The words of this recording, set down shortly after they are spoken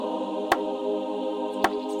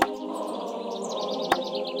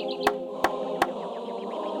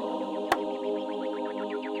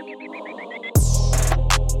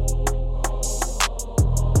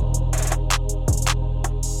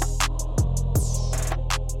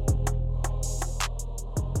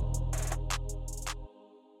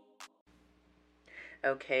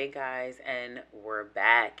Okay, guys, and we're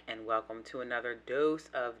back, and welcome to another dose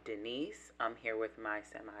of Denise. I'm here with my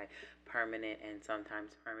semi-permanent and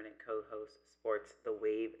sometimes permanent co-host, Sports the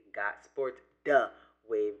Wave God.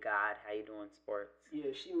 How you doing, Sports? Yeah,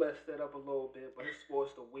 she messed that up a little bit, but it's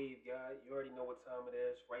sports the wave guy. You already know what time it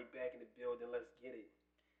is. Right back in the building. Let's get it.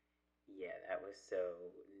 Yeah, that was so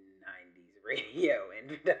 90s radio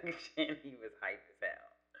introduction. He was hype as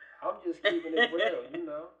I'm just keeping it real, you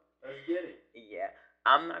know. Let's get it. Yeah,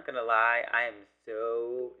 I'm not gonna lie, I am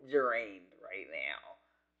so drained right now.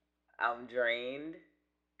 I'm drained,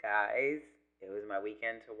 guys. It was my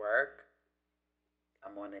weekend to work.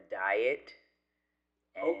 I'm on a diet,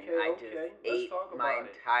 and Okay, I just okay. Let's ate talk my about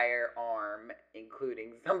it. entire arm,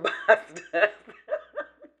 including some pasta.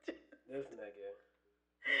 This nigga.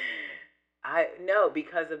 I no,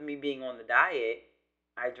 because of me being on the diet,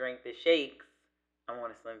 I drink the shakes. I'm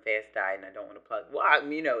on a slim fast diet, and I don't want to plug. Well,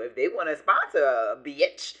 if they want to sponsor a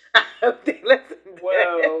bitch, I hope they listen to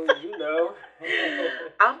Well, this. you know.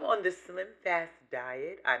 I'm on the slim fast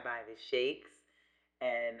diet. I buy the shakes,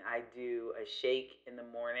 and I do a shake in the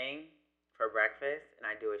morning for breakfast, and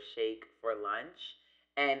I do a shake for lunch.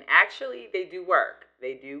 And actually, they do work.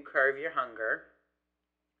 They do curb your hunger.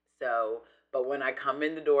 So, but when I come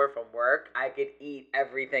in the door from work, I could eat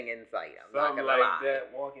everything in sight. I'm not Something gonna like lie.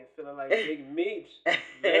 that. Walking, feeling like Big Meech.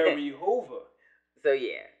 Larry Hoover. So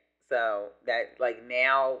yeah, so that like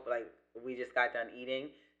now like we just got done eating,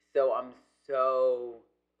 so I'm so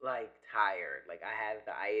like tired. Like I have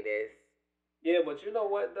the itis, Yeah, but you know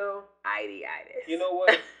what, though? You know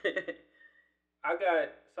what? itis. I got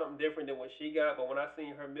something different than what she got, but when I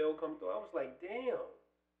seen her meal come through, I was like, damn.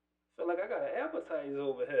 Feel like I got an appetizer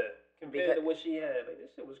over here compared because to what she had. Like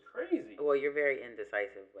this shit was crazy. well, you're very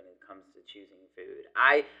indecisive when it comes to choosing food.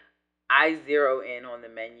 I zero in on the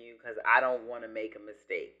menu because I don't want to make a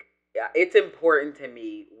mistake. Yeah, it's important to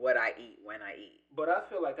me what I eat when I eat. But I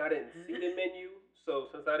feel like I didn't see the menu. So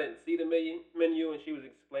since I didn't see the menu and she was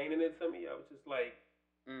explaining it to me, I was just like,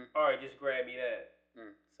 Mm, all right, just grab me that.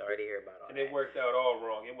 sorry to hear about all And it that. worked out all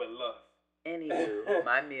wrong. It went left. Anywho,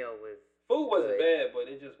 my meal was Food wasn't good. bad, but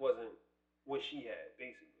it just wasn't what she had,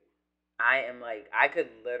 basically. I am like I could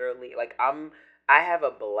literally like I have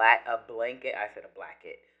a blanket. I said a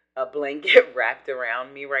blanket. A blanket wrapped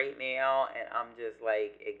around me right now, and I'm just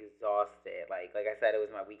like exhausted. Like I said, it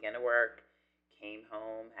was my weekend of work. Came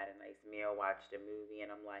home, had a nice meal, watched a movie,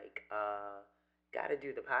 and I'm like, gotta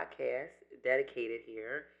do the podcast. Dedicated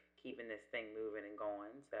here, keeping this thing moving and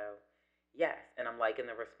going. So yes, and I'm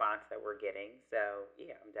liking the response that we're getting. So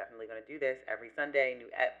yeah, I'm definitely gonna do this every Sunday.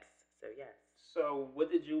 New eps. So yes. So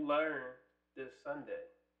what did you learn this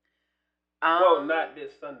Sunday? Well, Um, not this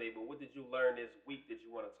Sunday, but what did you learn this week that you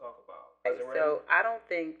want to talk about? Is okay, it ready? so I don't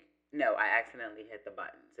think no, I accidentally hit the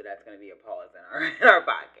button, so that's going to be a pause in our in our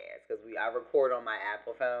podcast because we I record on my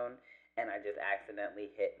Apple phone and I just accidentally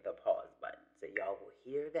hit the pause button, so y'all will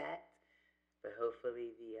hear that. But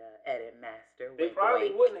hopefully the edit master They wink probably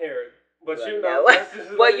wink. wouldn't hear it. But Well, you know, no. let's just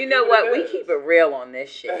Well, let you it be know what it what? We is. keep it real on this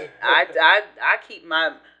shit. I keep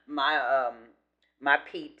my my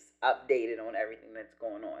peeps updated on everything that's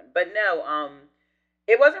going on. But no,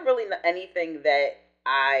 it wasn't really anything that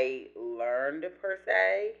I learned per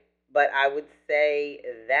se, but I would say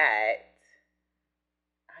that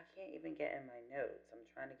I can't even get in my notes. I'm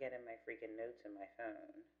trying to get in my freaking notes in my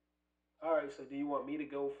phone. All right, so do you want me to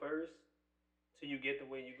go first till you get the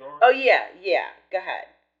way you're going? Oh yeah, yeah. Go ahead.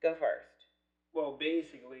 Go first. Well,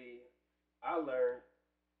 basically, I learned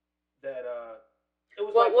that it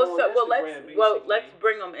was Well, like well, on so Instagram, let's basically.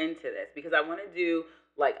 bring them into this because I want to do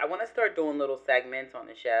like I want to start doing little segments on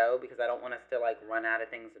the show because I don't want us to like run out of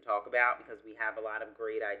things to talk about because we have a lot of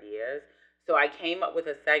great ideas. So I came up with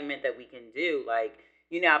a segment that we can do like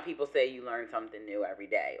how people say you learn something new every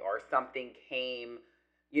day or something came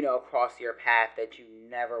across your path that you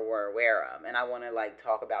never were aware of, and I want to like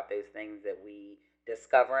talk about those things that we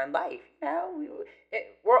discover in life.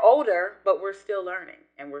 We're older, but we're still learning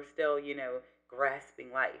and we're still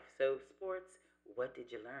grasping life. So, sports, what did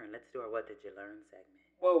you learn? Let's do our What Did You Learn segment.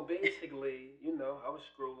 Well, basically, I was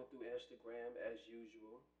scrolling through Instagram as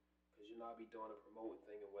usual because I be doing a promoting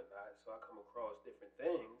thing and whatnot, so I come across different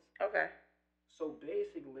things. Okay. So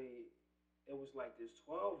basically, it was like this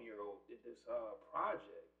 12-year-old did this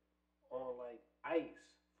project on like ice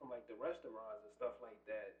from like the restaurants and stuff like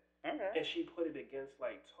that, Okay. and she put it against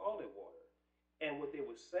like toilet water. And what they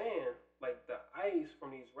were saying, like the ice from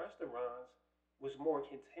these restaurants was more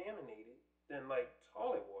contaminated than like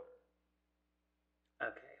toilet water.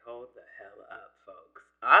 Okay, hold the hell up, folks.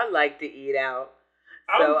 I like to eat out.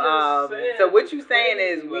 I'm just saying. So what you saying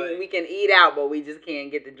crazy, is like, we can eat out, but we just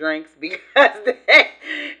can't get the drinks because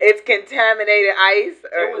it's contaminated ice.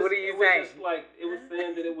 Or what are you saying? Just like it was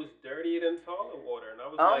saying that it was dirtier than toilet water, and I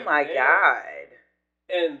was Oh like, my damn. God.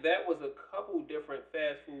 And that was a couple different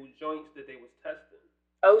fast food joints that they was testing.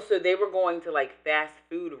 Oh, so they were going to like fast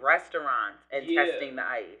food restaurants and testing the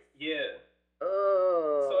ice. Yeah.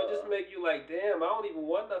 Oh. So it just make you like, damn, I don't even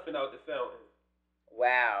want nothing out the fountain.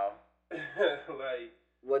 Wow. Like.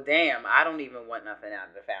 Well, damn, I don't even want nothing out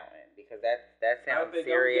of the fountain because that sounds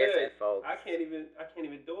serious and folks. I can't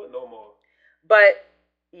even do it no more. But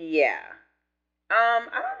yeah. I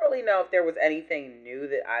don't really know if there was anything new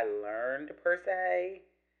that I learned per se,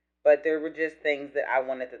 but there were just things that I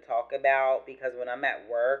wanted to talk about because when I'm at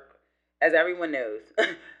work, as everyone knows,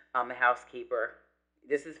 I'm a housekeeper.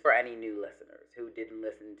 This is for any new listeners who didn't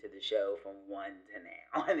listen to the show from 1 to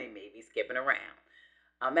now and they may be skipping around.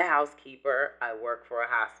 I'm a housekeeper. I work for a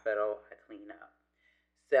hospital. I clean up.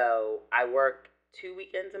 So I work 2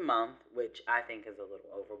 weekends a month, which I think is a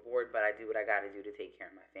little overboard, but I do what I got to do to take care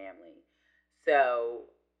of my family. So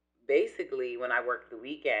basically, when I work the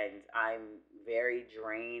weekends, I'm very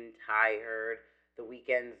drained, tired. The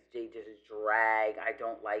weekends, they just drag. I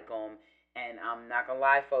don't like them. And I'm not going to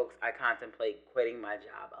lie, folks, I contemplate quitting my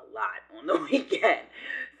job a lot on the weekend.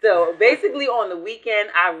 So basically, on the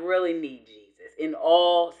weekend, I really need Jesus in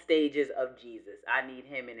all stages of Jesus. I need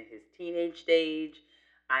him in his teenage stage.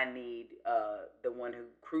 I need the one who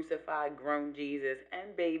crucified, grown Jesus,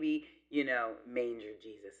 and baby, manger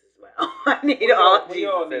Jesus as well. I need all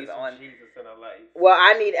Jesus need some Jesus in our life. Well,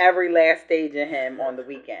 I need every last stage of him on the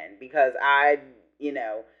weekend because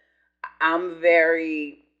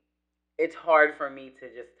it's hard for me to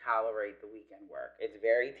just tolerate the weekend work. It's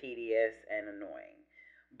very tedious and annoying.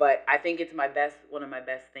 But I think it's one of my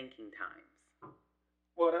best thinking times.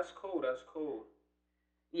 Well, that's cool. That's cool.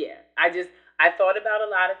 Yeah, I thought about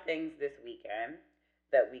a lot of things this weekend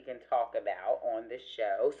that we can talk about on this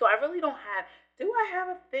show. So I really do I have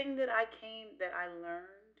a thing that I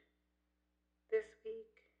learned this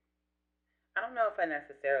week? I don't know if I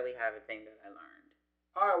necessarily have a thing that I learned.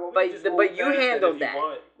 All right, well, but you handled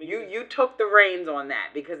that. You took the reins on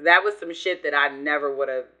that because that was some shit that I never would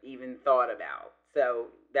have even thought about. So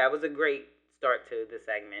that was a great start to the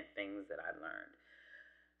segment, things that I learned.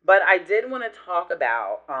 But I did want to talk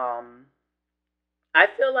about, I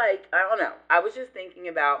feel like, I don't know, I was just thinking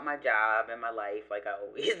about my job and my life like I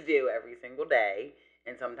always do every single day.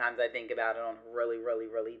 And sometimes I think about it on a really, really,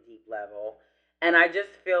 really deep level. And I just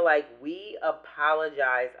feel like we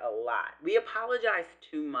apologize a lot. We apologize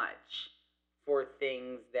too much for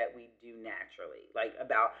things that we do naturally.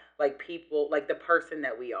 Like people, like the person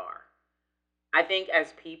that we are. I think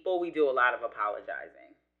as people, we do a lot of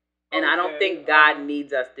apologizing. And I don't think God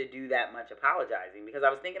needs us to do that much apologizing. Because I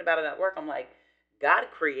was thinking about it at work. I'm like, God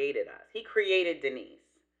created us. He created Denise.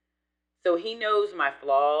 So he knows my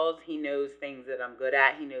flaws. He knows things that I'm good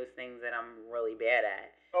at. He knows things that I'm really bad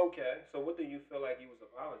at. Okay. So what do you feel like he was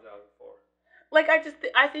apologizing for? Like,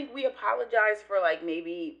 I think we apologize for, like,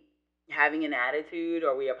 maybe having an attitude,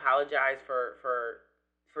 or we apologize for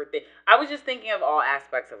things. I was just thinking of all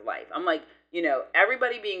aspects of life. I'm like,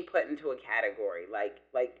 everybody being put into a category. Like,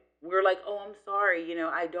 we're like, oh, I'm sorry,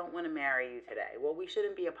 I don't want to marry you today. Well, we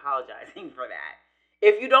shouldn't be apologizing for that.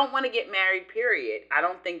 If you don't want to get married, period, I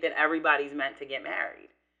don't think that everybody's meant to get married.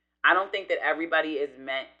 I don't think that everybody is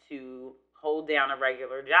meant to hold down a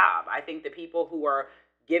regular job. I think the people who are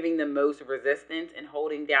giving the most resistance and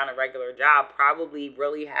holding down a regular job probably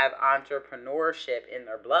really have entrepreneurship in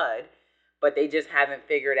their blood, but they just haven't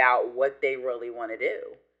figured out what they really want to do.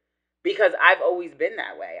 Because I've always been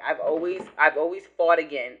that way. I've always fought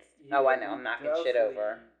against. I know I'm knocking shit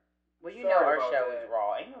over. Well, our show is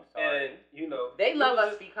raw. Ain't no sorry. And they love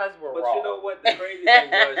us because we're raw. But you know what? The crazy thing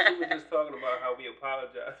was, she was just talking about how we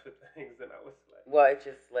apologize for things, and I was like, well, it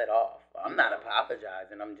just slid off. I'm not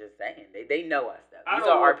apologizing. I'm just saying they know us though. These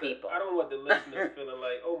are our people. I don't want the listeners feeling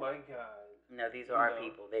like, oh my God. No, these are our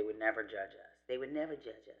people. They would never judge us. They would never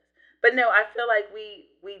judge us. But no, I feel like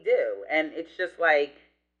we do, and it's just like.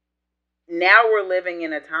 Now we're living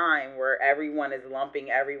in a time where everyone is lumping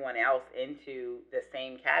everyone else into the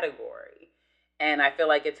same category. And I feel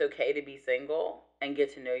like it's okay to be single and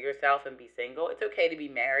get to know yourself and be single. It's okay to be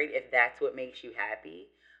married if that's what makes you happy.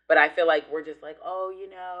 But I feel like we're just like, oh,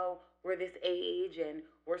 we're this age and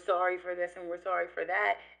we're sorry for this and we're sorry for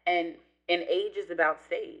that. And age is about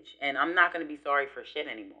stage. And I'm not going to be sorry for shit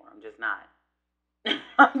anymore. I'm just not.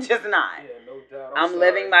 I'm just not. Yeah, no doubt. I'm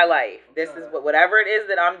living my life. This is whatever it is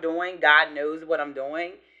that I'm doing, God knows what I'm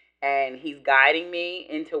doing, and he's guiding me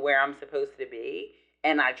into where I'm supposed to be,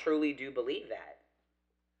 and I truly do believe that.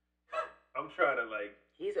 I'm trying to like.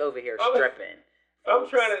 He's over here stripping. I'm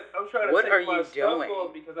trying to. What take are my you stuff doing?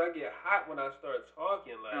 off because I get hot when I start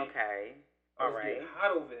talking. Like, okay, I all was right. getting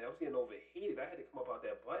hot over there. I was getting overheated. I had to come up out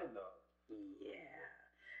that button though. Yeah.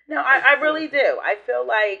 No, I really do. I feel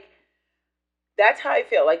like that's how I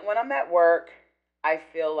feel. Like when I'm at work, I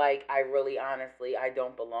feel like I really honestly I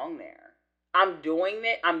don't belong there. I'm doing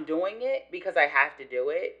it. I'm doing it because I have to do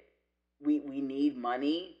it. We need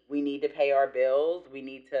money. We need to pay our bills. We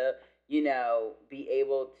need to, be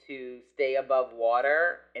able to stay above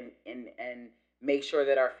water and make sure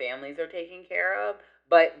that our families are taken care of.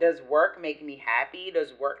 But does work make me happy?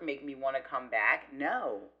 Does work make me want to come back?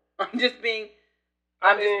 No. I'm just being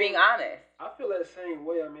honest. I feel that same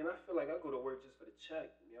way. I mean, I feel like I go to work just for the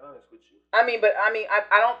check, to be honest with you.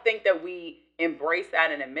 I don't think that we embrace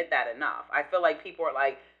that and admit that enough. I feel like people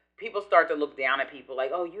start to look down at people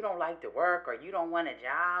like, oh, you don't like to work or you don't want a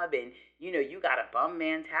job and, you got a bum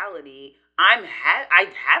mentality. I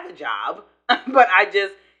have a job, but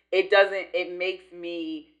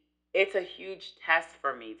it's a huge test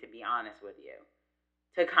for me, to be honest with you,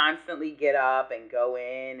 to constantly get up and go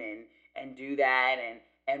in and do that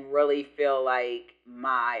and really feel like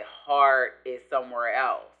my heart is somewhere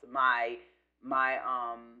else. My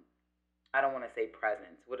I don't want to say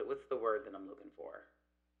presence. What's the word that I'm looking for?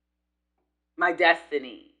 My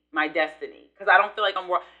destiny. Because I don't feel like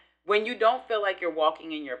when you don't feel like you're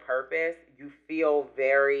walking in your purpose, you feel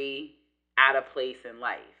very out of place in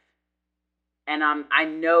life. And I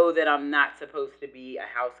know that I'm not supposed to be a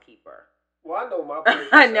housekeeper. Well, I know my purpose.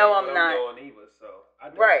 I know I'm not doing either, so I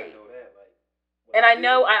definitely know that. Like, and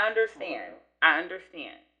I understand. I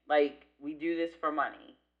understand. Like, we do this for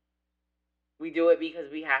money. We do it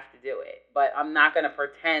because we have to do it. But I'm not going to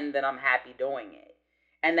pretend that I'm happy doing it.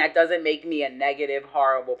 And that doesn't make me a negative,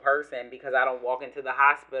 horrible person because I don't walk into the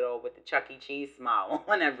hospital with the Chuck E. Cheese smile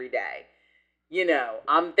on every day.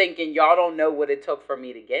 I'm thinking y'all don't know what it took for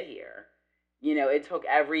me to get here. It took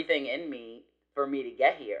everything in me for me to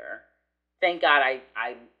get here. Thank God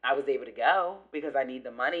I was able to go because I need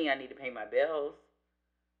the money. I need to pay my bills.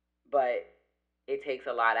 But it takes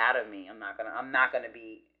a lot out of me. I'm not gonna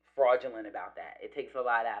be fraudulent about that. It takes a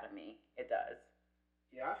lot out of me. It does.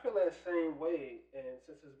 Yeah, I feel that same way. And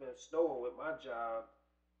since it's been snowing with my job,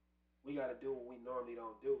 we got to do what we normally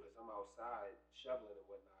don't do because I'm outside shoveling and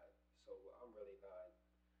whatnot. So I'm really not.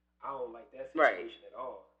 I don't like that situation at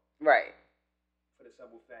all. Right. For the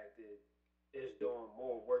simple fact that it's doing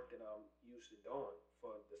more work than I'm used to doing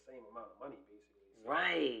for the same amount of money, basically. So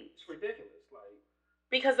right. It's ridiculous. Like,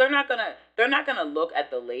 because they're not gonna look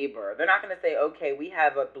at the labor. They're not gonna say, okay, we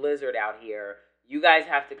have a blizzard out here. You guys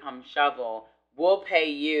have to come shovel. We'll pay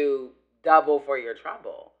you double for your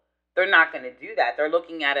trouble. They're not going to do that. They're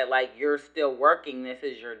looking at it like you're still working. This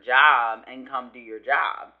is your job and come do your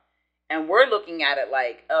job. And we're looking at it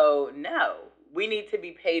like, oh no, we need to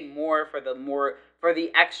be paid more for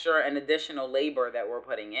the extra and additional labor that we're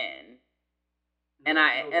putting in. And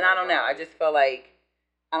I don't know. I just feel like,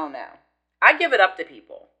 I don't know. I give it up to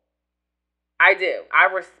people. I do. I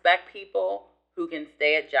respect people who can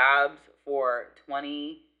stay at jobs for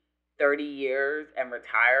 20, 30 years and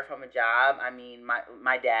retire from a job. I mean,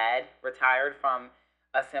 my dad retired from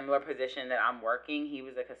a similar position that I'm working. He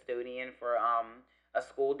was a custodian for a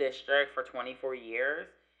school district for 24 years.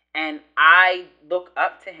 And I look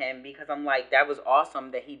up to him because I'm like, that was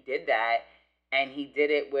awesome that he did that. And he did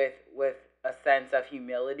it with a sense of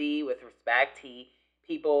humility, with respect.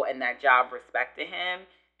 People in that job respected him.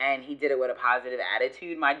 And he did it with a positive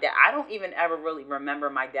attitude. My dad, I don't even ever really remember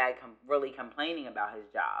my dad really complaining about his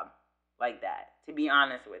job like that, to be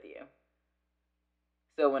honest with you.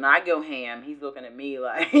 So when I go ham, he's looking at me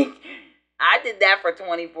like, I did that for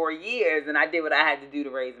 24 years and I did what I had to do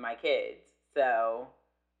to raise my kids. So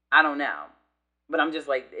I don't know. But I'm just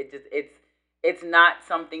like, it's not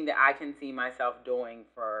something that I can see myself doing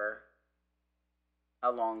for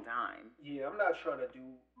a long time. Yeah, I'm not trying to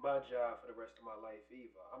do my job for the rest of my life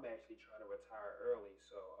either. I'm actually trying to retire early,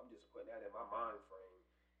 so I'm just putting that in my mind frame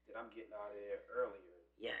that I'm getting out of there earlier.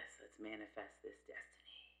 Yes, let's manifest this destiny.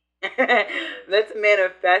 Let's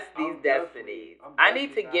manifest these destinies. I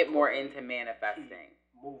need to get more into manifesting.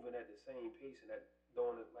 Moving at the same pace and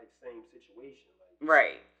doing it like same situation. Like,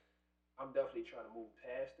 right. I'm definitely trying to move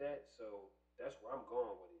past that, so that's where I'm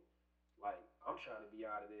going with it. Like, I'm trying to be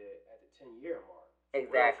out of there at the 10-year mark.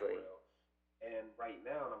 Exactly. For real. And right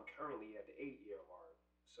now, I'm currently at the 8-year mark.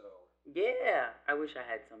 So. Yeah, I wish I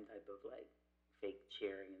had some type of like fake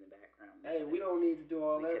cheering in the background. Hey, we don't need to do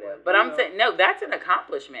all that. But I'm saying, no, that's an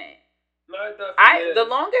accomplishment. No, it definitely is. The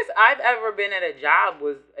longest I've ever been at a job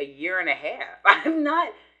was a year and a half. I'm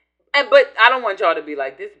not, But I don't want y'all to be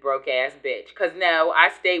like this broke ass bitch. Cause no, I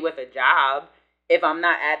stay with a job. If I'm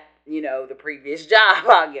not at the previous job,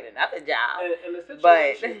 I'll get another job. And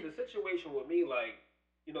But the situation with me, like,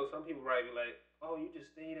 some people might be like, oh, you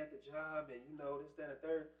just stayed at the job and this, that, and the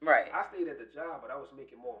third. right, I stayed at the job, but I was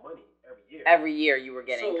making more money every year. every year you were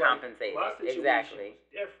getting So like compensated. my situation Exactly. was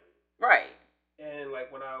different. Right. And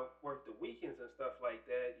like when I worked the weekends and stuff like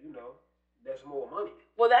that, that's more money.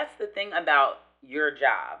 Well, that's the thing about your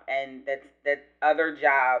job, and that other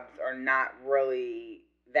jobs are not really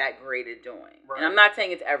that great at doing. Right. And I'm not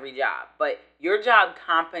saying it's every job, but your job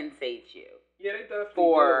compensates you. Yeah, they definitely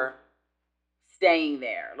for staying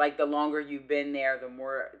there. Like the longer you've been there, the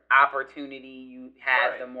more opportunity you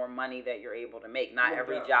have, Right. the more money that you're able to make. Not No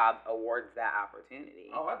every doubt. job awards that opportunity.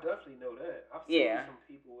 Oh, I definitely know that. I've seen Yeah. some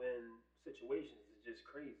people in situations that's just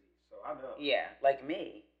crazy. So I know. Yeah, like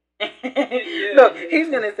me. Yeah, Look, yeah. he's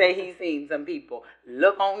gonna say he's seen some people.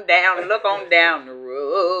 Look on down the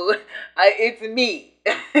road. It's me.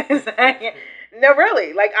 No,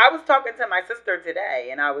 really. Like I was talking to my sister today,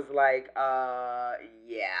 and I was like,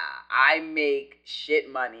 yeah, I make shit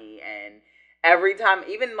money, and every time,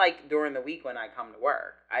 even like during the week when I come to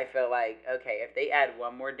work, I feel like, okay, if they add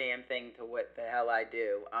one more damn thing to what the hell I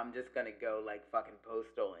do, I'm just gonna go like fucking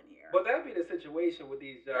postal in here. But that'd be the situation with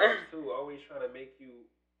these jobs too. Always trying to make you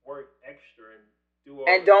work extra and do all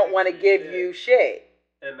and this don't want to extra give shit you shit.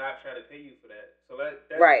 and not try to pay you for that. So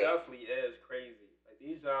that Right. definitely is crazy. Like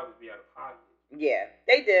these jobs be out of pocket. Yeah,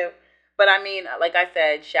 they do. But I mean, like I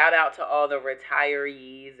said, shout out to all the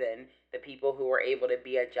retirees and the people who were able to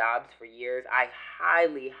be at jobs for years. I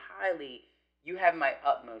highly, you have my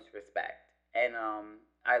utmost respect. And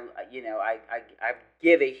I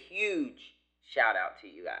give a huge shout out to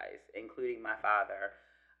you guys, including my father.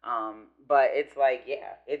 But it's like,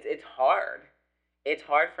 yeah, it's hard. It's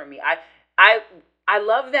hard for me. I I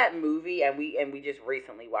love that movie, and we just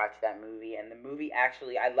recently watched that movie, and the movie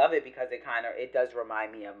actually I love it because it does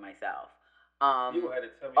remind me of myself. You had to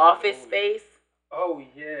tell me Office about the movie. Space. Oh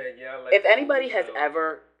yeah, I like If that anybody movie, has too.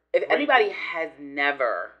 ever, if Great anybody movie. has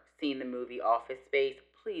never seen the movie Office Space,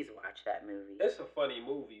 please watch that movie. It's a funny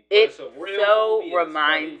movie. But It it's a real so movie and it's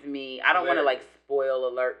reminds funny. me. I don't want to like Hilarious. spoil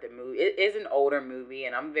alert the movie. It is an older movie,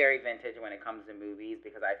 and I'm very vintage when it comes to movies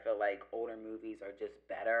because I feel like older movies are just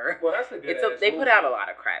better. Well, that's a good. They put out a lot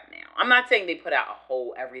of crap now. I'm not saying they put out a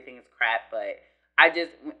whole everything is crap, but I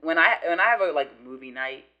just when I have a like movie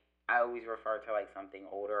night, I always refer to like something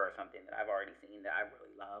older or something that I've already seen that I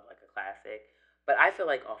really love, like a classic. But I feel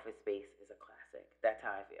like Office Space is a classic. That's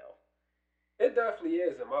how I feel. It definitely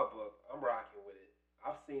is in my book. I'm rocking with it.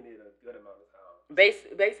 I've seen it a good amount of times.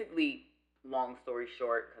 Basically, long story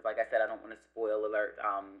short, because like I said, I don't want to spoil alert.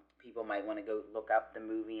 People might want to go look up the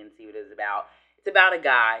movie and see what it's about. It's about a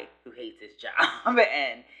guy who hates his job,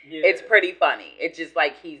 and Yeah. it's pretty funny. It's just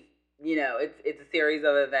like it's a series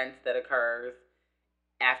of events that occurs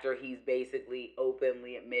after he's basically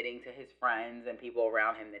openly admitting to his friends and people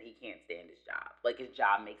around him that he can't stand his job. Like his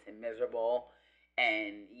job makes him miserable.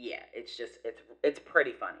 And yeah, it's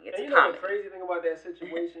pretty funny. It's And a comedy. the crazy thing about that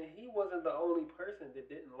situation, he wasn't the only person that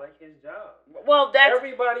didn't like his job. Well, that's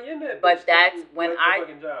Everybody in that. but bitch that's didn't when like I the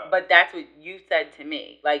fucking job. but that's what you said to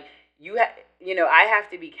me. Like I have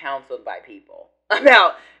to be counseled by people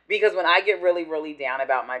about because when I get really really down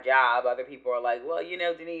about my job, other people are like, "Well,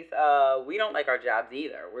 Denise, we don't like our jobs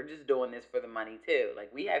either. We're just doing this for the money too.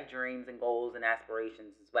 Like we have dreams and goals and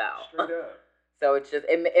aspirations as well." Straight up. So it's just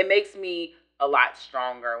it makes me a lot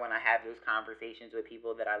stronger when I have those conversations with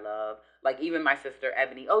people that I love. Like even my sister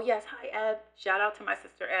Ebony. Oh yes, hi Eb. Shout out to my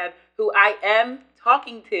sister Eb, who I am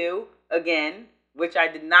talking to again, which I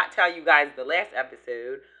did not tell you guys the last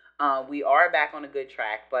episode. We are back on a good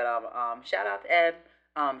track, but shout out to Eb.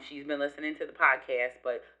 She's been listening to the podcast,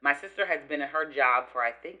 but my sister has been at her job for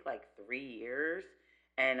I think like 3 years.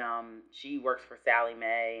 And she works for Sally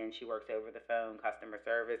Mae, and she works over the phone customer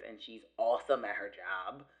service, and she's awesome at her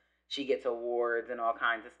job. She gets awards and all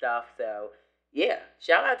kinds of stuff. So yeah,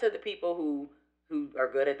 shout out to the people who are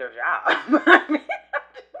good at their job.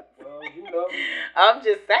 Well, I'm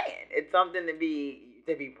just saying it's something to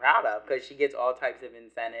be proud of because she gets all types of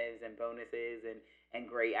incentives and bonuses and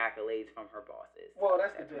great accolades from her bosses. Well,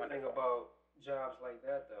 that's the good wonderful. thing about jobs like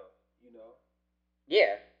that, though.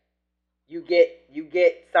 Yeah, you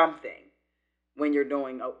get something when you're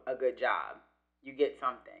doing a good job. You get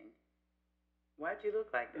something. Why'd you look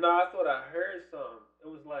like that? No, I thought I heard something. It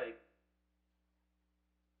was like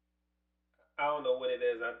I don't know what it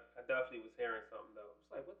is. I definitely was hearing something though.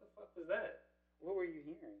 It's like, what the fuck was that? What were you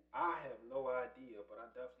hearing? I have no idea, but I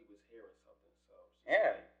definitely was hearing something. So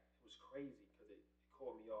Yeah. it was crazy because it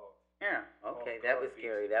caught me off. Yeah, okay, off that color was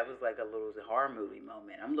scary. pieces. That was like a little horror movie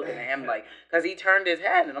moment. I'm looking at him like, because he turned his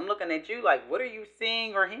head, and I'm looking at you like, what are you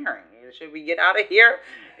seeing or hearing? Should we get out of here?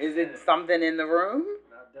 Is it something in the room?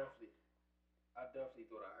 I definitely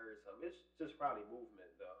thought I heard something. It's just probably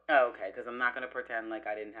movement though. Oh, okay, because I'm not going to pretend like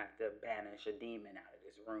I didn't have to banish a demon out of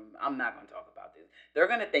this room. I'm not going to talk about this. They're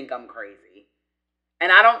going to think I'm crazy.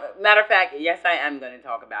 And I don't, matter of fact, yes, I am going to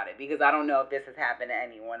talk about it because I don't know if this has happened to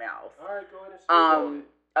anyone else. All right, go ahead and speak on it.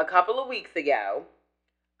 A couple of weeks ago,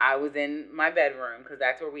 I was in my bedroom because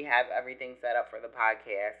that's where we have everything set up for the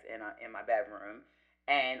podcast in my bedroom.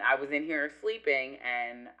 And I was in here sleeping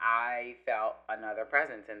and I felt another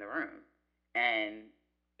presence in the room. And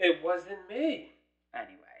it wasn't me.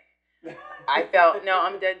 Anyway, I felt, no,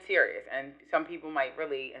 I'm dead serious. And some people might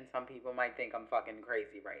relate and some people might think I'm fucking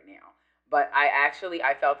crazy right now. But I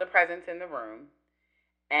felt the presence in the room.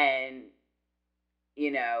 And, you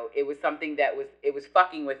know, it was something that was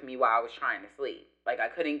fucking with me while I was trying to sleep. Like, I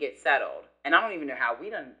couldn't get settled. And I don't even know how we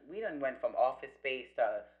done went from office space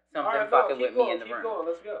to something fucking with me in the room. Keep going,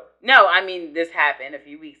 let's go. No, I mean, this happened a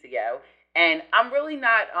few weeks ago. And I'm really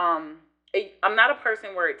not, I'm not a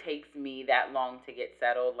person where it takes me that long to get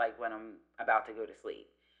settled, like when I'm about to go to sleep.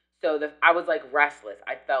 So I was like restless.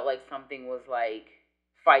 I felt like something was like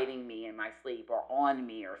fighting me in my sleep or on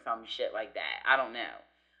me or some shit like that. I don't know.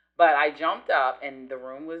 But I jumped up and the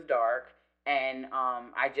room was dark and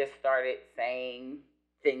I just started saying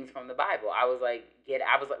things from the Bible. I was like,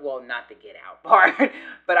 well, not the get out part,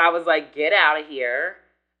 but I was like, get out of here.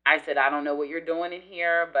 I said, I don't know what you're doing in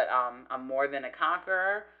here, but I'm more than a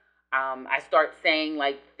conqueror. I start saying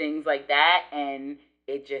like things like that and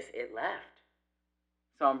it left.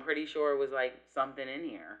 So I'm pretty sure it was like something in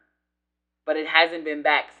here. But it hasn't been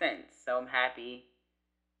back since. So I'm happy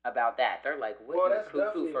about that. They're like, what in the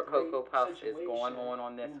cuckoo for Cocoa Puffs is going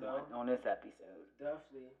on this one, on this episode?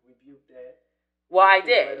 Definitely rebuke that. Well, I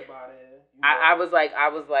did. I was like,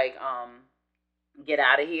 get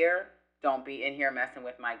out of here. Don't be in here messing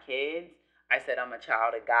with my kids. I said, I'm a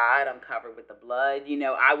child of God. I'm covered with the blood. You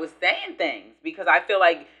know, I was saying things because I feel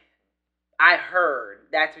like I heard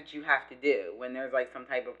that's what you have to do when there's like some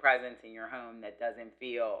type of presence in your home that doesn't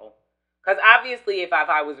feel. Because obviously, if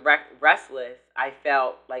I was restless, I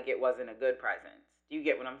felt like it wasn't a good presence. Do you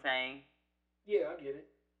get what I'm saying? Yeah, I get it.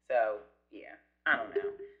 So, yeah. I don't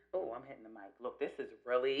know. Oh, I'm hitting the mic. Look, this is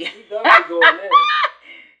really... You definitely going in.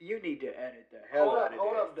 You need to edit the hell out of this.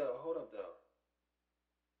 Hold up, though.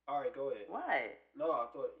 All right, go ahead. What? No, I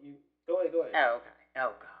thought you... Go ahead. Oh, okay.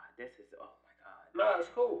 Oh, God. This is... Oh, my God. No,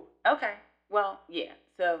 it's cool. Okay. Well, yeah.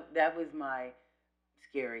 So, that was my...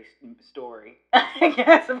 scary story, I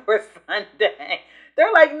guess, for Sunday.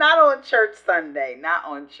 They're like, not on church Sunday.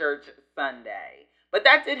 But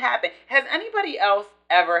that did happen. Has anybody else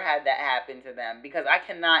ever had that happen to them? Because I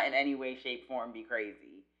cannot in any way, shape, form be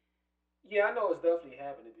crazy. Yeah, I know it's definitely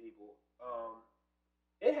happened to people.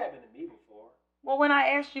 It happened to me before. Well, when I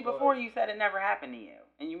asked you before, you said it never happened to you.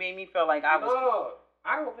 And you made me feel like I was... No,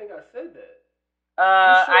 I don't think I said that.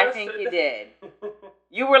 I think you did.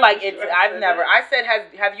 You were like, I said,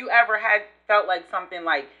 have you ever felt like something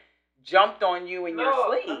like jumped on you in your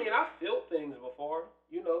sleep? I mean, I felt things before.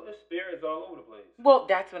 You know, there's spirits all over the place. Well,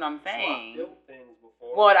 that's what I'm saying. So I felt things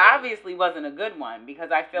before. Well, it obviously wasn't a good one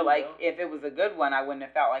because I feel like if it was a good one, I wouldn't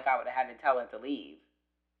have felt like I would have had to tell it to leave.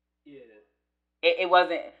 Yeah. It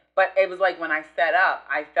wasn't, but it was like when I set up,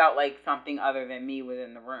 I felt like something other than me was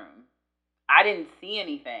in the room. I didn't see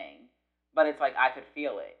anything, but it's like I could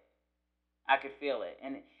feel it.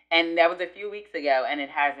 And that was a few weeks ago, and it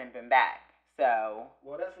hasn't been back. So.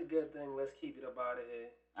 Well, that's a good thing. Let's keep it up out of here.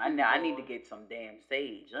 I know. I need to get some damn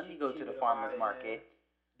sage. Let me go to the farmer's market.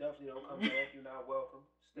 Definitely don't come back. You're not welcome.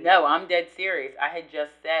 No, I'm dead serious. I had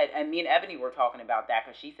just said, and me and Ebony were talking about that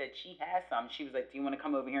because she said she has some. She was like, do you want to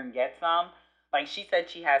come over here and get some? Like, she said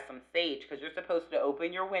she has some sage because you're supposed to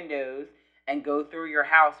open your windows and go through your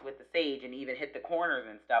house with the sage and even hit the corners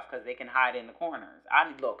and stuff because they can hide in the corners. I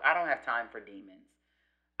don't have time for demons.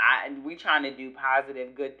 We trying to do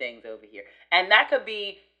positive, good things over here. And that could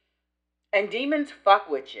be, and demons fuck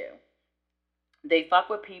with you. They fuck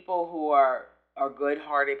with people who are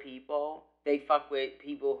good-hearted people. They fuck with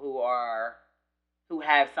people who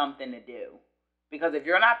have something to do. Because if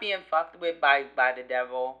you're not being fucked with by the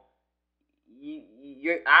devil,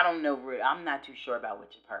 I don't know. I'm not too sure about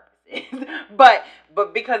what your purpose is. but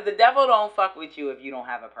because the devil don't fuck with you if you don't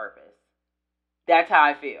have a purpose. That's how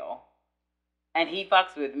I feel. And he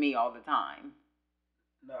fucks with me all the time.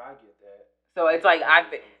 No, I get that. So it's like I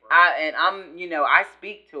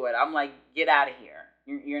speak to it. I'm like, get out of here.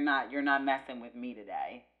 You're not messing with me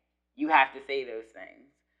today. You have to say those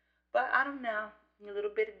things. But I don't know. A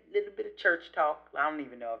little bit of church talk. I don't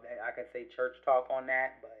even know if I could say church talk on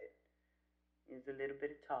that, but it's a little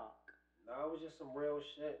bit of talk. No, it was just some real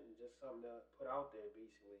shit and just something to put out there,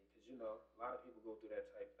 basically, because a lot of people go through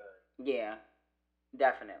that type thing. Yeah,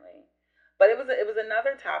 definitely. But it was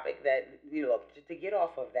another topic that to get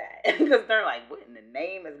off of that because they're like, what in the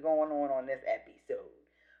name is going on this episode?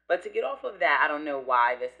 But to get off of that, I don't know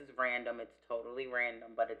why this is random. It's totally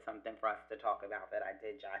random, but it's something for us to talk about that I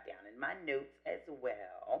did jot down in my notes as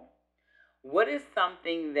well. What is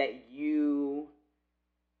something that you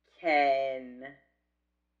can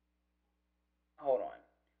hold on?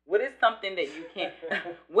 What is something that you can't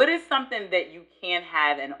what is something that you can't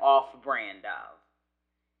have an off brand of?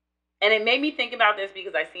 And it made me think about this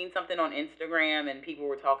because I seen something on Instagram and people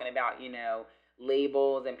were talking about,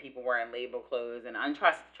 labels and people wearing label clothes and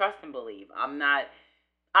trust and believe. I'm not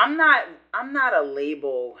a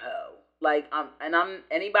label hoe. Like I'm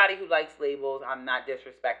anybody who likes labels, I'm not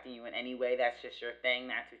disrespecting you in any way. That's just your thing.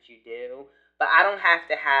 That's what you do. But I don't have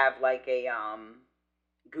to have like a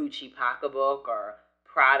Gucci pocketbook or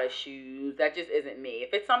Prada shoes. That just isn't me.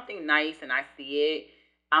 If it's something nice and I see it,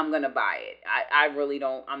 I'm going to buy it. I really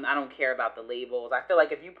don't, I don't care about the labels. I feel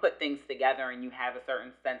like if you put things together and you have a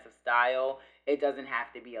certain sense of style, it doesn't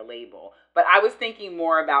have to be a label. But I was thinking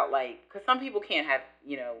more about because some people can't have,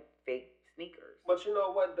 fake sneakers. But you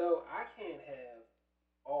know what though? I can't have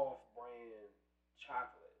off-brand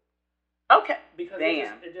chocolate. Okay. Because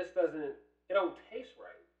it just doesn't, it don't taste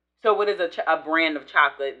right. So what is a brand of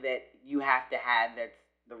chocolate that you have to have that's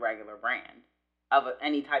the regular brand? Of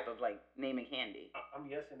any type of naming candy. I'm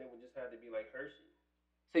guessing it would just have to be like Hershey.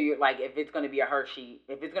 So you're like, if it's going to be a Hershey,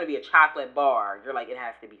 if it's going to be a chocolate bar, you're like, it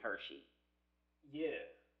has to be Hershey. Yeah.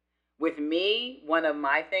 With me, one of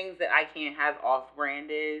my things that I can't have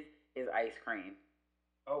off-brand is ice cream.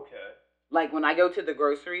 Okay. Like when I go to the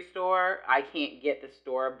grocery store, I can't get the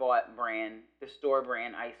store brand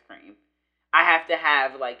ice cream. I have to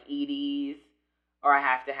have Edie's, or I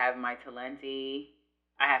have to have my Talenti.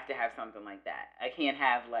 I have to have something like that. I can't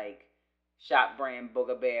have shop brand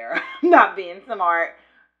Booger Bear. Not being smart.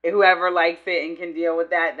 Whoever likes it and can deal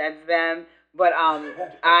with that, that's them. But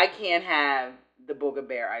I can't have the Booger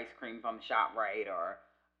Bear ice cream from ShopRite or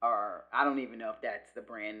I don't even know if that's the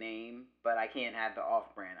brand name, but I can't have the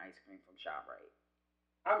off-brand ice cream from ShopRite.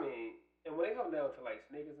 I mean, and when it comes down to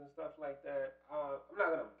sneakers and stuff like that, I'm not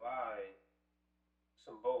gonna buy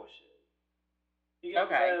some bullshit. You get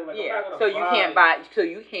okay. What I'm saying? Yeah. So you can't buy. So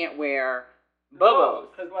you can't wear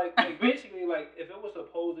bubbles. No, because basically if it was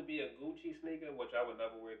supposed to be a Gucci sneaker, which I would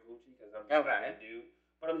never wear Gucci because I'm just not a dude.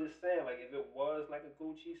 But I'm just saying, if it was a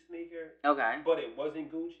Gucci sneaker, okay, but it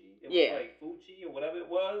wasn't Gucci, it was Gucci or whatever it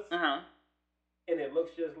was, and it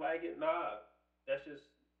looks just like it. Nah, that's just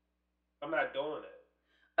I'm not doing it.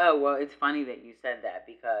 Oh well, it's funny that you said that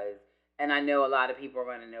because. And I know a lot of people are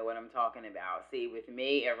going to know what I'm talking about. See, with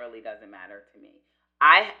me, it really doesn't matter to me.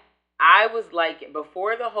 I was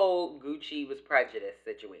before the whole Gucci was prejudice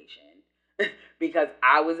situation, because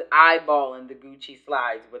I was eyeballing the Gucci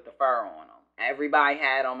slides with the fur on them. Everybody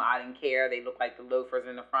had them. I didn't care. They looked like the loafers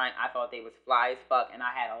in the front. I thought they was fly as fuck. And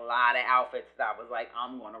I had a lot of outfits that I was like,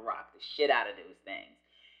 I'm going to rock the shit out of those things.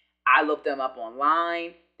 I looked them up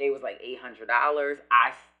online. They was $800.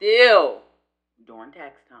 I still, during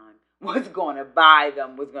tax time, was going to buy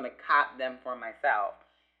them, was going to cop them for myself.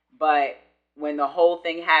 But when the whole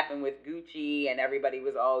thing happened with Gucci and everybody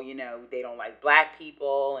was, they don't like black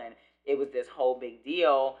people, and it was this whole big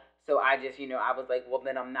deal. So I just, I was like, well,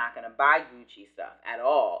 then I'm not going to buy Gucci stuff at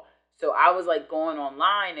all. So I was going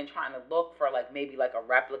online and trying to look for maybe a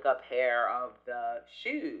replica pair of the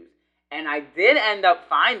shoes. And I did end up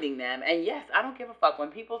finding them. And yes, I don't give a fuck. When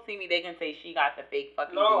people see me, they can say she got the fake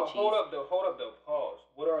fucking Gucci. No, hold up though. Pause.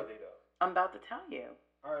 What are they though? I'm about to tell you.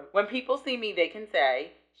 All right. When people see me, they can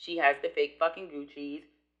say she has the fake fucking Gucci's,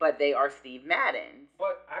 but they are Steve Madden's.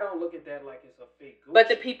 But I don't look at that like it's a fake Gucci. But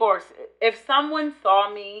the people are. If someone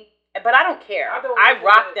saw me, but I don't care. I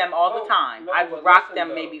rock them all the time. I've rocked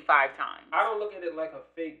them maybe 5 times. I don't look at it like a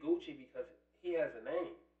fake Gucci because he has a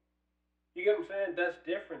name. You get what I'm saying? That's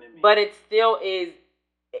different in me. But it still is.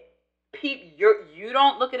 You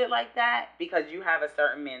don't look at it like that because you have a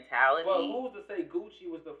certain mentality. Well, who's to say Gucci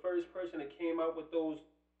was the first person that came out with those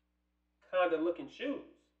kind of looking shoes?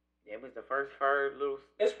 It was the first little.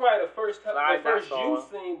 It's probably the first you've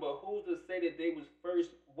seen, but who's to say that they was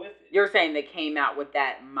first with it? You're saying they came out with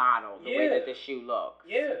that model, the way that the shoe looks.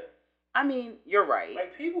 Yeah. I mean, you're right.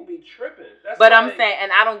 People be tripping. But I'm saying,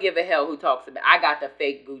 and I don't give a hell who talks about. I got the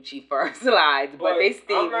fake Gucci fur slides, but they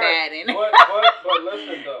Steve Madden. But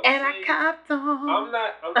listen though. And I copped them. I'm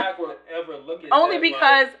not gonna ever look at only that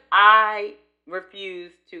because I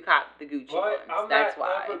refuse to cop the Gucci But ones. I'm That's not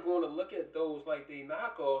why. ever going to look at those like they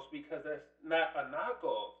knockoffs because that's not a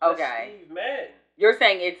knockoff. That's Okay. Steve Madden. You're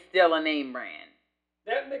saying it's still a name brand.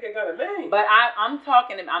 That nigga got a name. But I'm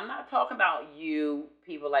not talking about you,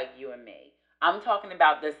 people like you and me. I'm talking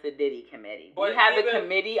about the Sadiddy committee. But we have a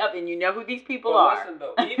committee of, and you know who these people but are. Listen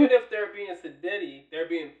though, even if they're being Sadiddy, they're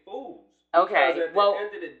being fools. Okay. Because at the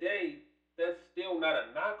end of the day, that's still not a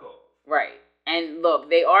knockoff. Right. And look,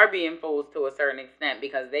 they are being fools to a certain extent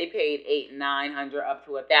because they paid $800, $900, up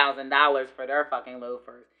to $1,000 for their fucking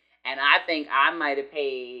loafers, and I think I might have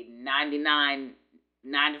paid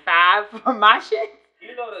 $99.95 for my shit.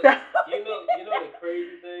 You know the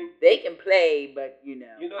crazy thing. They can play, but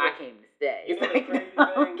I came to stay. You know the crazy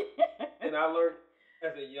thing, and I learned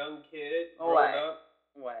as a young kid growing up.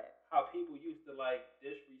 What? How people used to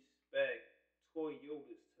disrespect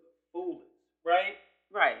Toyotas to the fullest, right?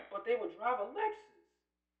 Right. But they would drive a Lexus.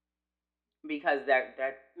 Because that's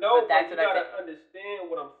no, but that's but you what gotta I said.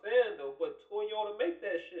 understand what I'm saying though. But Toyota make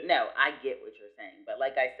that shit. No, I get what you're saying, but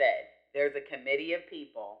like I said, there's a committee of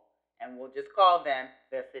people, and we'll just call them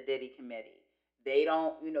the Sadiddy committee. They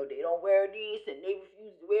don't wear these, and they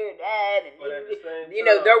refuse to wear that, and but at the same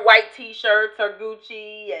time, their white T-shirts are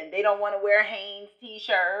Gucci, and they don't want to wear Hanes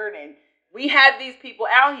T-shirt, and we have these people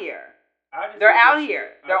out here. They're out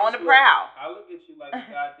here. They're on the prowl. I look at you like a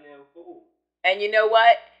goddamn fool. And you know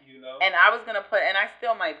what? And I was gonna put, and I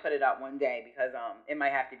still might put it up one day because it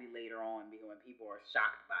might have to be later on because when people are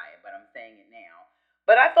shocked by it. But I'm saying it now.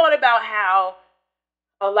 But I thought about how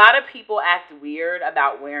a lot of people act weird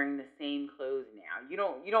about wearing the same clothes now. You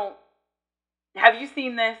don't. Have you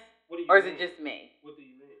seen this? What do you or mean? Is it just me? What do you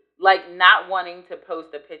mean? Like not wanting to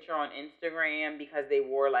post a picture on Instagram because they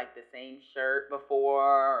wore like the same shirt before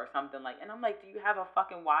or something like. And I'm like, do you have a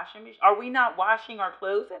fucking washing machine? Are we not washing our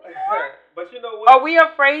clothes anymore? But you know what? Are we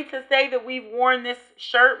afraid to say that we've worn this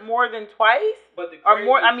shirt more than twice? But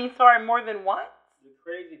more than once? The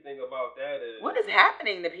crazy thing about that is what is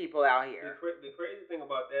happening to people out here? The crazy thing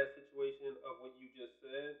about that situation of what you just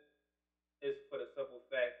said is for the simple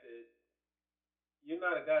fact that you're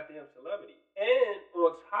not a goddamn celebrity. And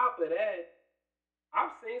on top of that,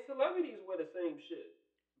 I've seen celebrities wear the same shit.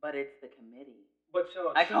 But it's the committee. But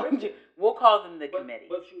y'all I told you. We'll call them the committee.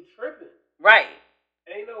 But you tripping. Right.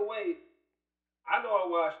 Ain't no way. I know I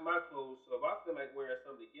wash my clothes, so if I feel like wearing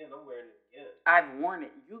something again, I'm wearing it again. I've worn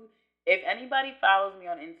it. If anybody follows me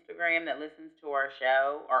on Instagram that listens to our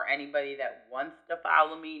show, or anybody that wants to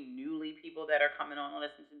follow me, newly people that are coming on and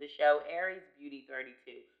listen to the show, Aries Beauty 32.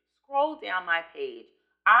 Scroll down my page.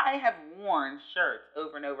 I have worn shirts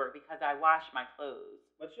over and over because I wash my clothes.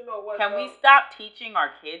 But you know what? Can we stop teaching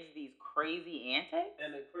our kids these crazy antics?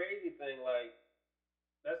 And the crazy thing,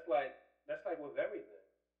 that's like with everything.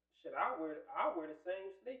 Shit, I wear the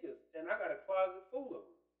same sneakers, and I got a closet full of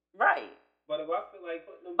them. Right. But if I feel like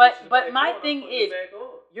putting them, but back my on, thing is,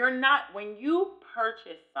 you're not when you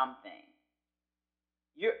purchase something.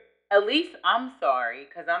 At least I'm sorry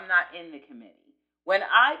because I'm not in the committee. When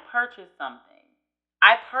I purchase something,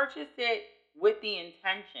 I purchase it with the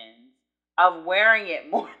intention of wearing it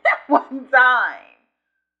more than one time.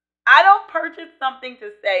 I don't purchase something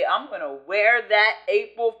to say, I'm going to wear that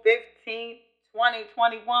April 15th,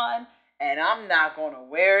 2021, and I'm not going to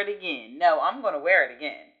wear it again. No, I'm going to wear it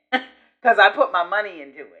again because I put my money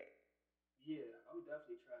into it. Yeah, I'm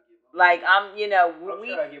definitely trying to get my money. I'm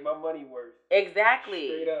trying to get my money worth. Exactly.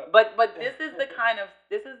 Straight up. But this is the kind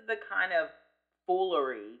of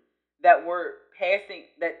foolery that we're passing,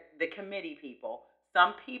 that the committee people,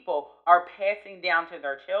 some people are passing down to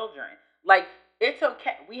their children. Like, it's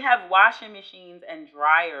okay. We have washing machines and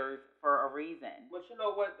dryers for a reason. But you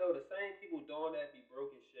know what, though? The same people doing that be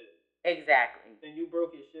broke as shit. Exactly. And you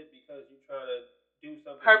broke as shit because you trying to do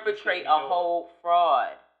something. Perpetrate a whole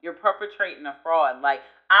fraud. You're perpetrating a fraud. Like,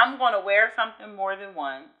 I'm going to wear something more than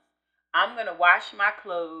once. I'm going to wash my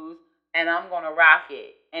clothes. And I'm going to rock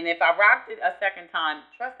it. And if I rocked it a second time,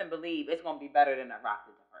 trust and believe, it's going to be better than I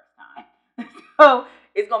rocked it the first time. So,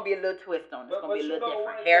 it's going to be a little twist on it. It's going to be a little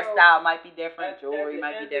different. Hairstyle might be different. Jewelry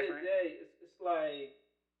might be different. At the end of the day,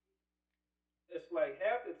 it's like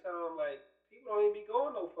half the time, like, people don't even be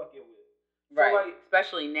going no fucking with it. Right. So, like,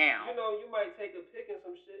 especially now. You might take a pic and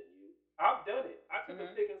some shit. I've done it. I took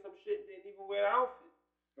a pic and some shit and didn't even wear the outfit.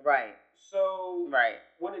 Right. So, right.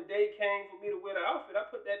 When the day came for me to wear the outfit, I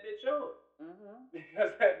put that bitch on. Mm-hmm.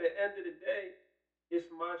 Because at the end of the day, it's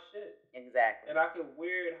my shit. Exactly. And I can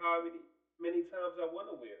wear it however many times I want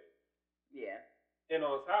to wear it. Yeah. And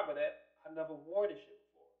on top of that, I never wore this shit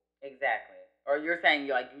before. Exactly. Or you're saying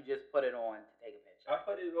you just put it on to take a picture. I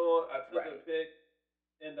put it on, I took a pic,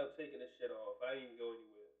 ended up taking the shit off. I didn't even go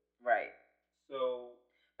anywhere. Right. So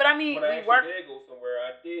But I mean, when I we actually work. did go somewhere,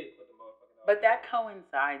 I did put the motherfucking But outfit that on.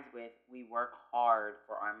 coincides with we work hard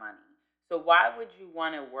for our money. So why would you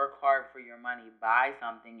want to work hard for your money, buy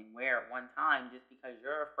something and wear it one time just because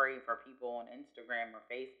you're afraid for people on Instagram or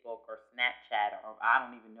Facebook or Snapchat or I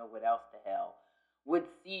don't even know what else the hell would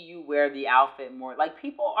see you wear the outfit more? Like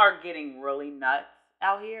people are getting really nuts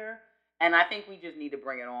out here, and I think we just need to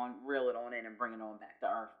bring it on, reel it on in, and bring it on back to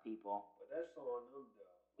earth, people. But that's on them though.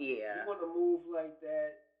 Like, if you Yeah. want to move like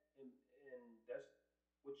that, and that's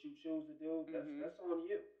what you choose to do, Mhm. that's on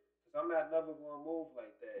you. Cause I'm not never gonna move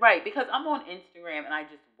like that. Right, because I'm on Instagram and I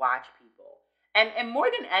just watch people. And more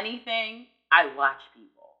than anything, I watch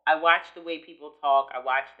people. I watch the way people talk. I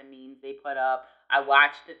watch the memes they put up. I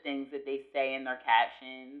watch the things that they say in their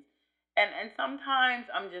captions. And sometimes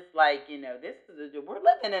I'm just like, we're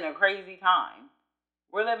living in a crazy time.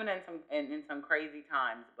 We're living in some crazy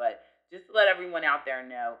times, but just to let everyone out there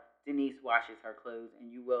know, Denise washes her clothes,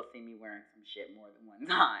 and you will see me wearing some shit more than one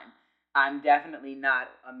time. I'm definitely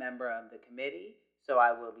not a member of the committee, so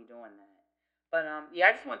I will be doing that. But yeah,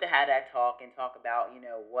 I just want to have that talk and talk about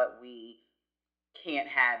what we can't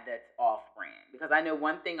have that's off brand, because I know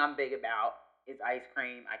one thing I'm big about is ice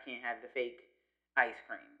cream. I can't have the fake ice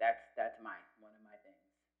cream. That's my one of my things.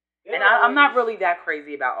 And I'm not really that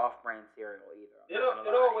crazy about off brand cereal either. It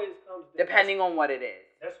always comes down, depending on what it is.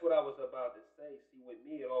 That's what I was about to say. See, with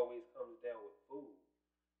me, it always comes down with food,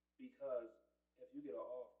 because if you get an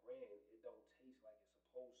off brand, it don't taste like it's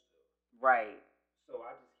supposed to. Right. So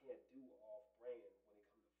I just can't do off brand when it comes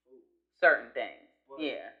to food. Certain things. But,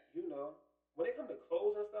 yeah. When it comes to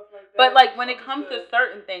clothes and stuff like that. But like when it comes to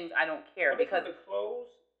certain things, I don't care because when it comes to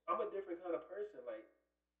clothes, I'm a different kind of person. Like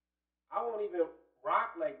I won't even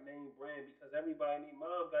rock like name brand because everybody and their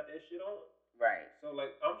mom got that shit on. Right. So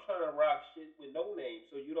like I'm trying to rock shit with no name,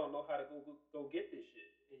 so you don't know how to go get this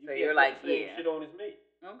shit. And you so can't you're put like, the same shit on as me.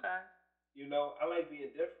 Okay. I like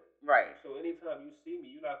being different. Right. So anytime you see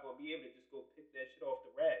me, you're not gonna be able to just go pick that shit off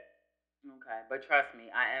the rack. Okay, but trust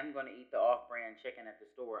me, I am gonna eat the off-brand chicken at the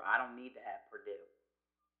store. I don't need to have Purdue.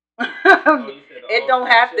 It don't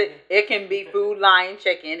have to. It can be Food Lion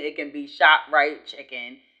chicken. It can be ShopRite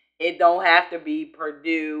chicken. It don't have to be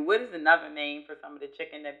Purdue. What is another name for some of the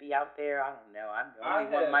chicken that be out there? I don't know. I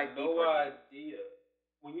have no idea.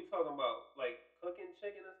 When you talking about like cooking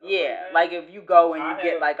chicken and stuff like if you go and you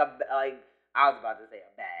get like I was about to say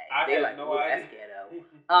a bag. They like, no idea. That's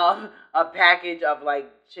ghetto. A package of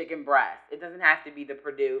like chicken breast. It doesn't have to be the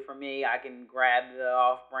Purdue for me. I can grab the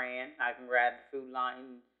off-brand. I can grab the Food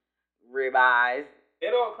Lion ribeyes.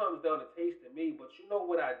 It all comes down to taste to me, but you know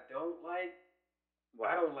what I don't like?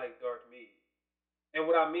 What? I don't like dark meat. And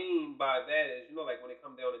what I mean by that is, like when it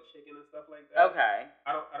comes down to chicken and stuff like that. Okay.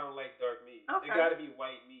 I don't like dark meat. Okay. It got to be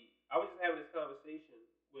white meat. I was just having this conversation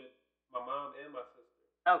with my mom and my sister.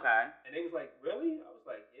 Okay. And they was like, "Really?" I was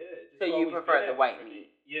like, "Yeah." So you prefer the white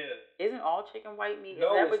meat? Yeah. Isn't all chicken white meat?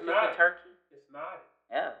 No, is that what just a turkey? It's not.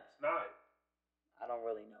 Oh. It's not. I don't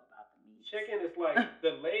really know about the meat. Chicken is like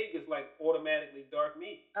the leg is like automatically dark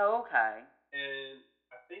meat. Oh, okay. And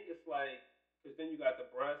I think it's like because then you got the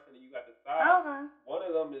breast and then you got the thigh. Okay. One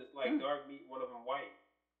of them is like dark meat, one of them white.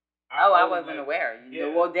 I wasn't aware.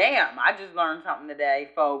 Well, damn, I just learned something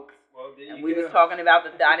today, folks. Well, and we was talking about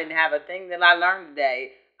I didn't have a thing that I learned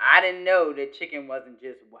today. I didn't know that chicken wasn't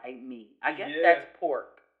just white meat. I guess that's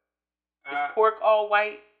pork. Is pork all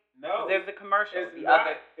white? No. There's a commercial.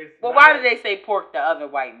 It's well, why do they say pork the other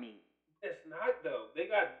white meat? It's not though. They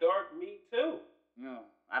got dark meat too. No,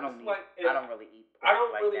 I don't really eat pork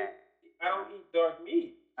I don't eat dark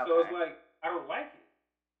meat. Okay. So it's like I don't like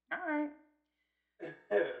it. All right.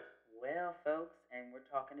 Well, folks, and we're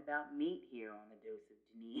talking about meat here on the Dose of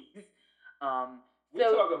Denise. We're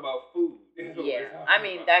talking about food. Yeah, I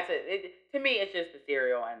mean that's it. To me, it's just the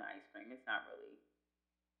cereal and the ice cream. It's not really.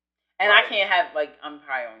 And right. I can't have I'm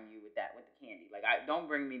probably on you with that with the candy. Don't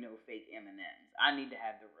bring me no fake M&Ms. I need to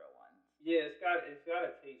have the real ones. Yeah, it's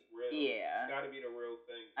gotta taste real. Yeah, it's gotta be the real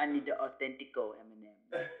thing. I need the authentico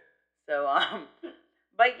M&Ms. So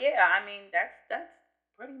but yeah, I mean that's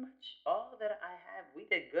pretty much all that I have. We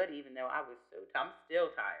did good, even though I'm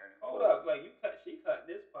still tired. Hold up, she cut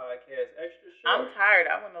this podcast extra short. I'm tired.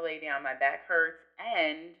 I want to lay down. My back hurts,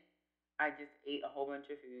 and I just ate a whole bunch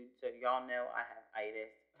of food. So y'all know I have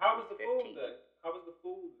itis. How was the food though? How was the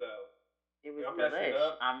food though? It was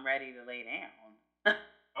delicious. I'm ready to lay down.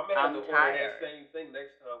 I'm gonna have to order that same thing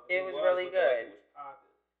next time. It was really good.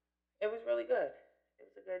 It was really good. It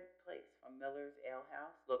was a good place from Miller's Ale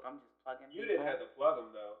House. Look, I'm just plugging people. You didn't have to plug them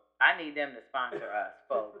though. I need them to sponsor us,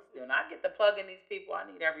 folks. When I get to plugging these people, I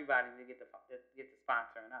need everybody to get to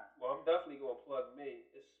sponsoring us. Well, I'm definitely gonna plug me.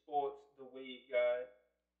 It's Sports the Way Wave Guide,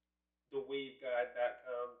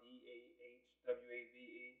 thewaveguide.com,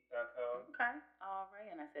 DAHWAVE.com. Okay. All right.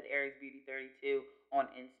 And I said Aries Beauty 32 on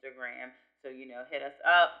Instagram. So, hit us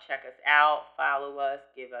up, check us out, follow us,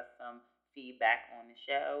 give us some feedback on the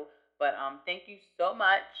show. But thank you so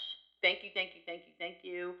much. Thank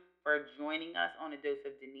you for joining us on A Dose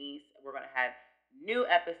of Denise. We're going to have new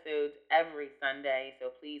episodes every Sunday. So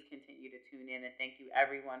please continue to tune in. And thank you,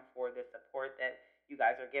 everyone, for the support that you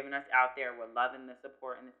guys are giving us out there. We're loving the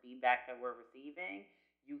support and the feedback that we're receiving.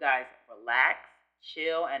 You guys relax,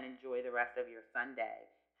 chill, and enjoy the rest of your Sunday.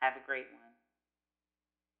 Have a great one.